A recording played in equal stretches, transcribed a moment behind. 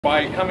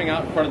By coming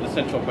out in front of the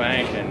central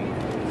bank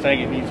and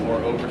saying it needs more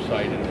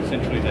oversight and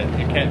essentially that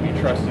it can't be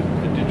trusted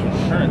with the digital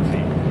currency,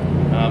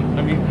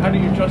 I mean, how do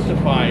you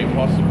justify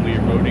possibly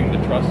eroding the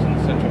trust in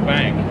the central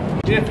bank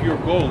if your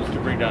goal is to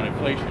bring down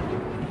inflation?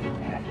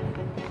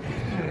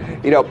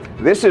 You know,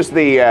 this is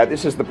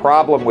the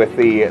problem with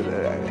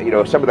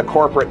some of the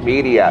corporate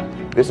media.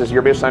 This is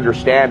your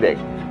misunderstanding.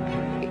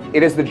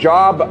 It is the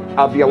job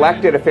of the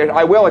elected official.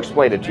 I will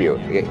explain it to you.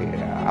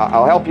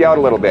 I'll help you out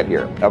a little bit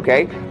here,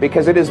 okay?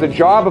 Because it is the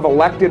job of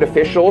elected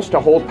officials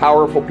to hold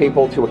powerful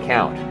people to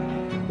account.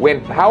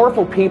 When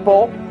powerful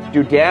people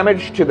do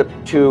damage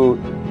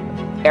to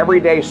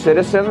everyday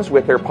citizens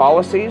with their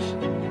policies,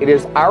 it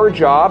is our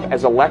job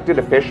as elected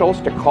officials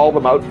to call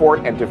them out for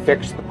it and to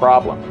fix the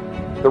problem.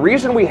 The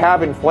reason we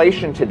have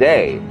inflation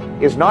today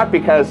is not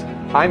because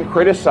I'm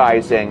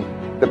criticizing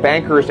the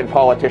bankers and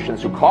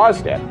politicians who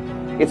caused it.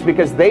 It's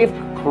because they've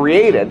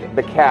created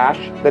the cash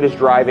that is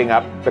driving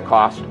up the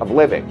cost of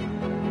living.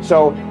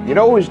 So, you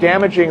know who's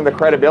damaging the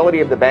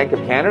credibility of the Bank of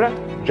Canada?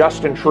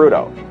 Justin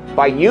Trudeau.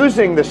 By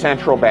using the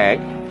central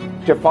bank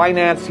to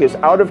finance his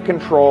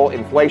out-of-control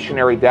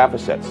inflationary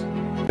deficits.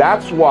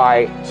 That's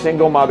why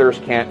single mothers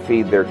can't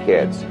feed their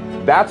kids.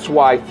 That's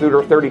why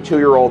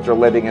 32-year-olds are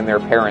living in their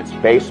parents'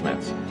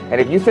 basements. And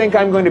if you think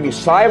I'm going to be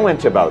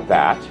silent about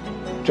that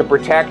to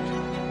protect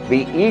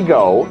the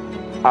ego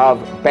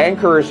of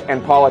bankers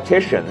and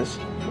politicians,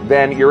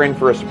 then you're in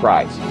for a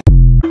surprise.